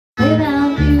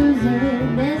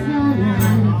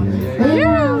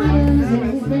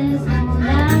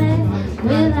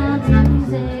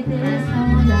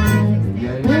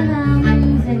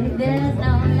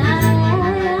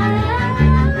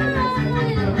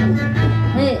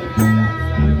Hey.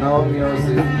 No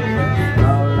music,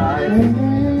 no life.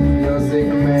 Music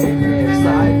make me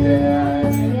excited.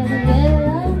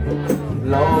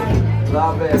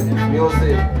 Love it,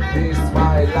 music is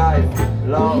my life.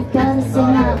 Love, you gotta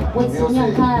sing out what's in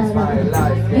your heart.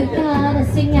 You gotta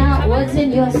sing out what's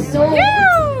in your soul.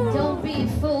 Don't be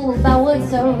fooled by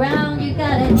what's around. You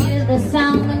gotta hear the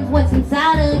sound of what's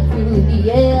inside of you.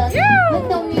 Yeah. With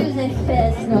no music,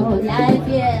 there's no life.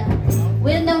 Yeah.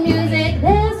 With no music,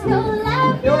 there's no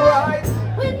life. You're right.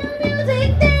 With no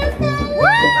music, there's no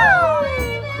life.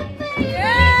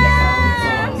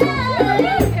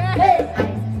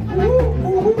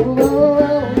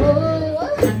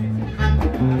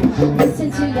 Listen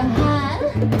to your heart.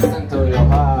 Listen to your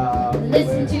heart.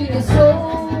 Listen to your soul.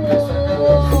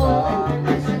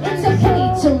 It's okay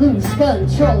to lose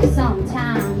control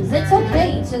sometimes. It's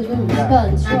okay to lose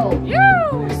control.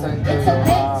 It's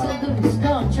okay to lose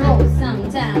control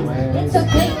sometimes. It's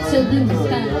okay to lose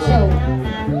control.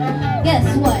 Guess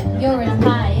what? You're in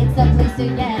high. It's a place to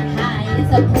get high.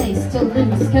 It's a place to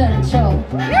lose control.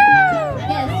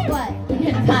 Guess what? You're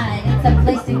in high. It's a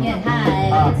place to get high.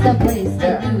 It's a place to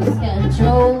lose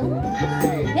control.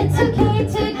 It's okay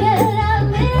to get a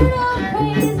little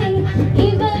crazy,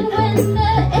 even when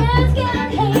the air's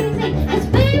getting hazy. 'Cause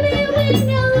baby, we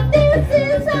know this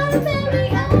is our very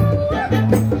own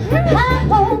pow,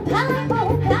 pow,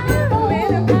 pow.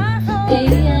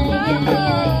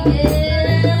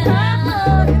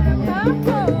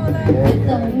 With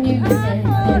no music,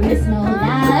 there is no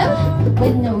life.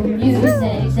 With no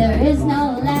music, there is no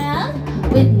life.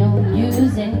 With no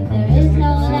music, there is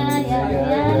no life.